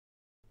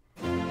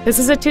This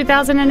is a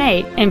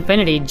 2008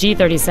 Infiniti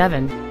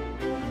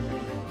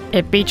G37.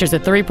 It features a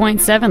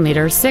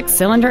 3.7-liter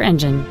six-cylinder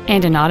engine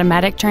and an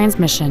automatic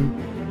transmission.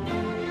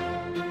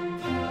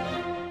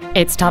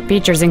 Its top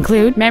features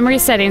include memory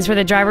settings for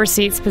the driver's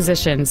seat's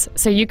positions,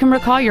 so you can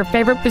recall your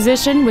favorite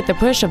position with the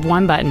push of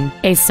one button,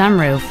 a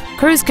sunroof,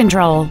 cruise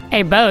control,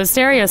 a Bose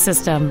stereo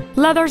system,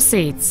 leather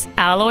seats,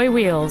 alloy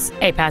wheels,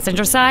 a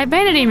passenger side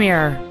vanity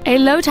mirror, a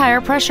low tire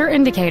pressure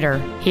indicator,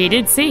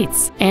 heated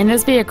seats, and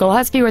this vehicle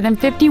has fewer than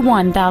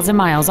 51,000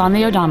 miles on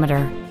the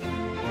odometer.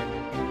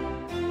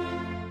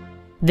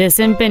 This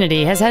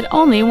Infiniti has had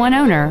only one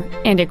owner,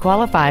 and it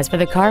qualifies for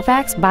the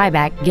Carfax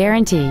buyback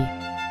guarantee.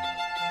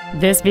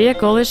 This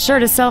vehicle is sure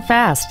to sell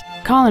fast.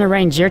 Call and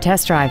arrange your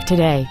test drive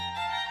today.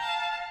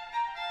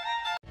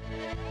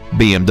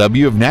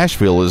 BMW of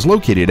Nashville is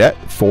located at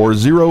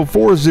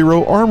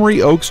 4040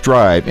 Armory Oaks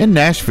Drive in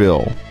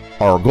Nashville.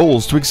 Our goal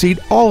is to exceed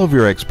all of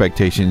your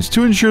expectations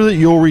to ensure that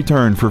you'll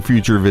return for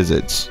future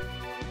visits.